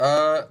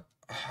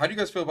how do you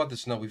guys feel about the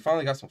snow? We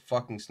finally got some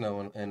fucking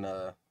snow in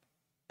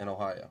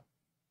Ohio,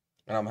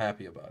 and I'm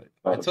happy about it.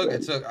 I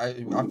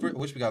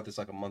wish we got this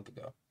like a month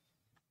ago,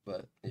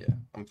 but yeah,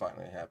 I'm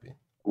finally happy.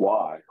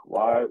 Why?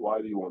 Why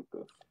do you want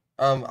this?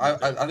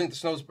 I think the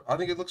snow's. I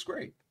think it looks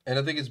great, and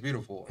I think it's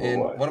beautiful. For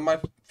And what? one of my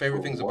For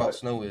favorite things about what?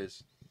 snow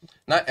is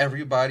not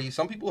everybody.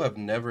 Some people have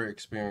never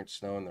experienced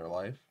snow in their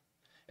life.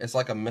 It's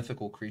like a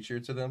mythical creature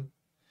to them.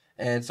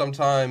 And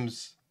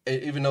sometimes,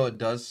 even though it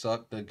does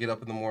suck to get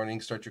up in the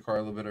morning, start your car a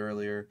little bit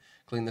earlier,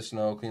 clean the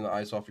snow, clean the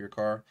ice off your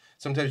car,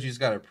 sometimes you just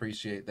got to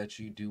appreciate that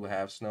you do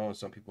have snow, and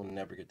some people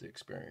never get to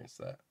experience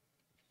that.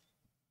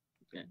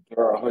 Okay.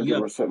 There are Yep.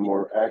 100%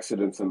 more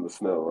accidents in the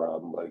snow,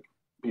 Rob. Like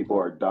people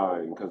are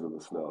dying because of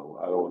the snow.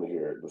 I don't want to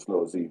hear it. The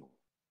snow is evil.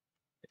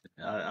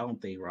 I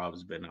don't think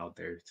Rob's been out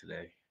there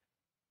today.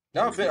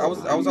 No, It's I Snow was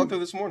is I was out evil. there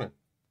this morning.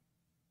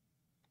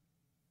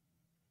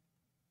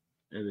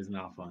 it is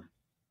not fun.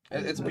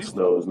 It is It's The not beautiful.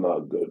 snow is not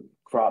good.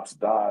 Crops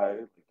die.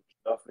 Like,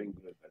 there's nothing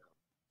good that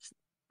comes.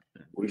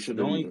 fun. We The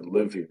shouldn't only even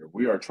live here.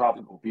 We are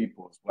tropical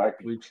people as black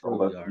we people.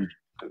 truly are.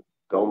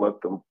 Don't let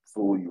them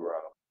fool you,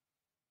 Rob.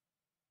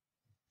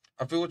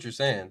 I feel what you're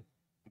saying,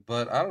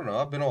 but I don't know.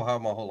 I've been Ohio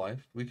my whole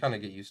life. We kind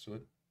of get used to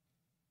it.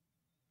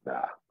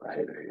 Nah, I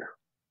hate it here.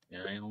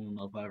 Yeah, I don't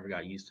know if I ever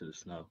got used to the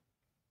snow.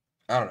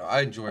 I don't know.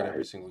 I enjoy it I every hate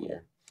the single snow.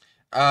 year.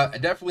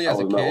 Definitely I as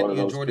a was not kid, one of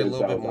you those enjoyed it a kids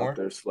little that bit was out more.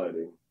 there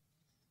sledding.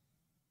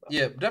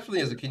 Yeah,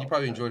 definitely as a Sledding kid, you all the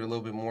probably time. enjoyed it a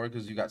little bit more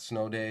because you got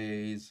snow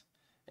days,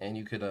 and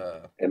you could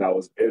And I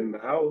was in the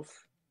house,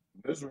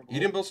 you miserable,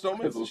 didn't build because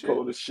snowmans it and was shit.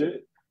 cold as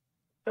shit.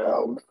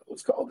 Hell no, it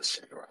was cold as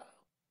shit, Rob.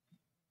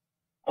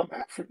 I'm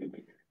African,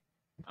 nigga.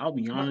 I'll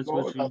be I'm not honest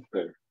with going out you.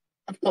 there.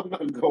 I'm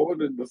not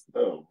going in the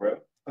snow, bro.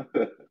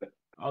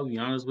 I'll be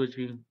honest with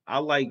you. I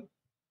like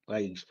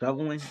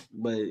shoveling,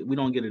 but we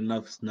don't get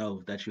enough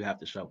snow that you have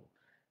to shovel.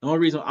 The only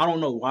reason I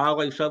don't know why I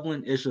like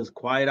shoveling, it's just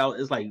quiet out.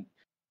 It's like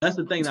that's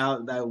the thing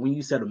that when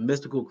you said a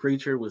mystical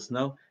creature with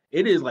snow,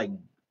 it is like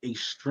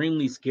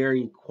extremely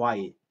scary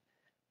quiet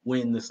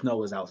when the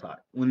snow is outside.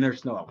 When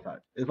there's snow outside,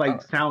 it's I like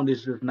don't, sound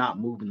is just not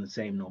moving the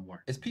same no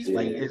more. it's Like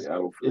peaceful. Yeah, I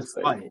don't feel it's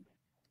safe. quiet.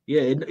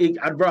 Yeah,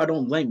 bro, I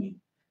don't blame you,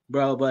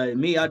 bro. But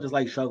me, I just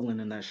like shoveling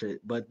and that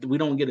shit. But we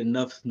don't get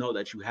enough snow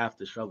that you have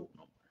to shovel.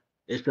 No more.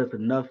 It's just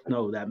enough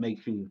snow that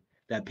makes you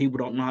that people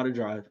don't know how to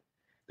drive,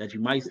 that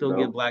you might You still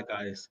get know, black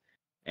eyes,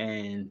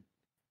 and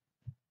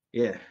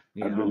yeah,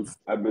 I've I don't been know.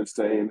 I've been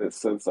saying it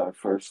since I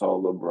first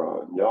saw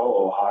LeBron.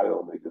 Y'all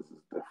Ohio niggas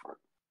is different.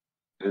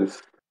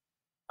 It's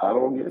I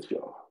don't get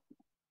y'all.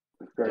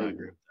 It's I crazy.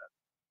 agree with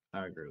that.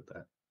 I agree with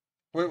that.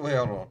 Wait,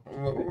 hold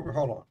on,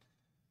 hold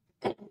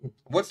on.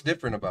 What's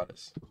different about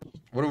us?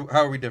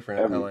 How are we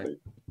different at LA?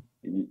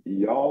 Everything.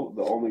 Y'all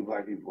the only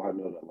black people I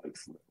know that like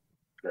snow.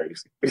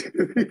 Crazy.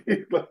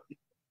 Like,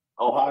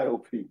 Ohio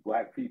people,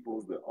 black people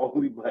is the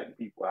only black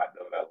people I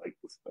know that like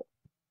the snow.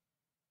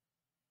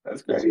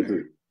 That's That's fair.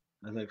 crazy.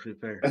 That's actually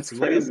fair. That's Cause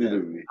like I crazy to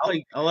said, me.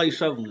 I like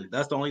shoveling.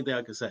 That's the only thing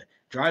I can say.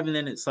 Driving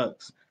in it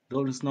sucks.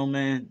 Building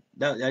snowman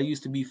that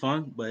used to be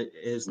fun, but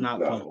it's not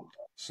fun. No,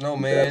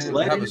 Snowman,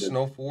 definitely have a Sledding, isn't.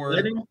 snow fort,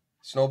 sledding,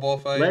 snowball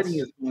sledding fights.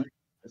 is fun.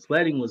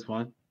 Sledding was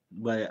fun,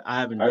 but I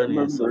haven't I done it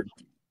in so remember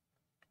long.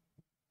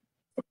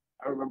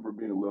 I remember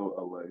being a little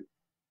LA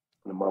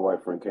and my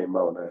white friend came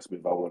out and asked me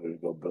if I wanted to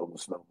go build a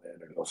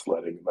snowman or go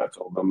sledding, and I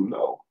told them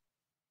no.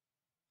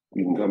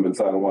 You can come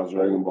inside and watch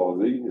Dragon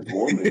Ball Z. It's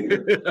warm in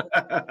here.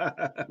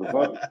 The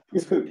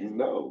fuck?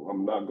 No,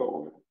 I'm not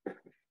going.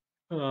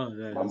 Oh,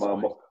 that My is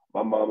mom, funny.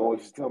 my mom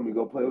always used to tell me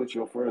go play with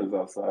your friends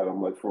outside.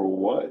 I'm like, for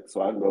what?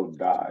 So I can go It's too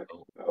die?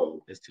 cold.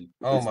 No, It's too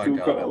Oh cold. it's my too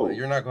God, LA, cold,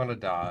 you're not gonna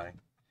die.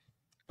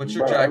 Put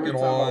your bro. jacket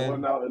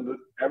on.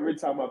 Every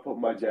time I put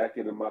my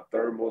jacket and my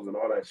thermals and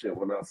all that shit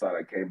went outside,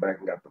 I came back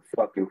and got the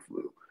fucking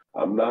flu.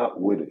 I'm not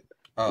with it.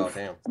 The Oh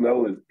damn.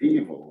 snow is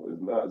evil.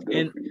 It's not good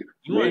And for you.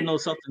 you want to Me, know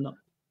something?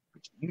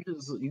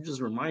 You just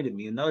reminded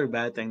me another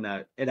bad thing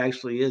that it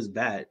actually is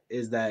bad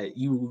is that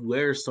you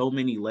wear so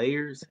many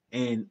layers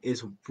and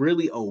it's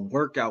really a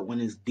workout when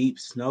it's deep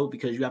snow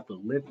because you have to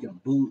lift your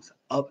boots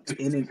up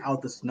in and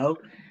out the snow.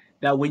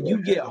 That when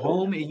you get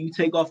home and you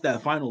take off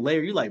that final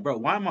layer, you're like, bro,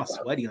 why am I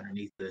sweaty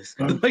underneath this?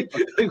 like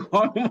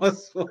why am I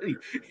sweaty?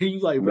 And you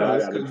like, bro, now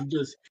it's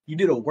because you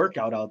did a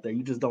workout out there.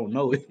 You just don't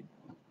know it.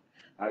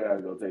 I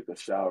gotta go take a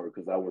shower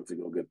because I went to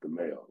go get the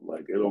mail.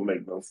 Like it don't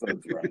make no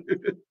sense, right?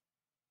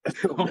 It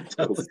don't I'm make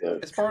no telling,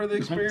 It's sense. part of the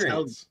I'm telling,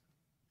 experience.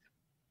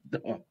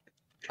 dog,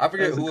 I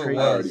forget that's the who it I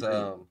craziest was.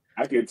 already, thing.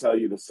 I can tell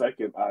you the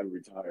second I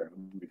retire,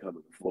 I'm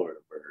becoming a Florida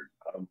bird.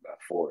 I'm not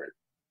for it.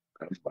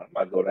 I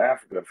might go to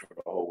Africa for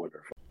the whole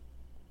winter.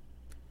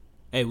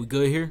 Hey, we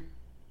good here?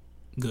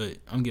 Good.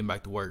 I'm getting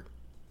back to work.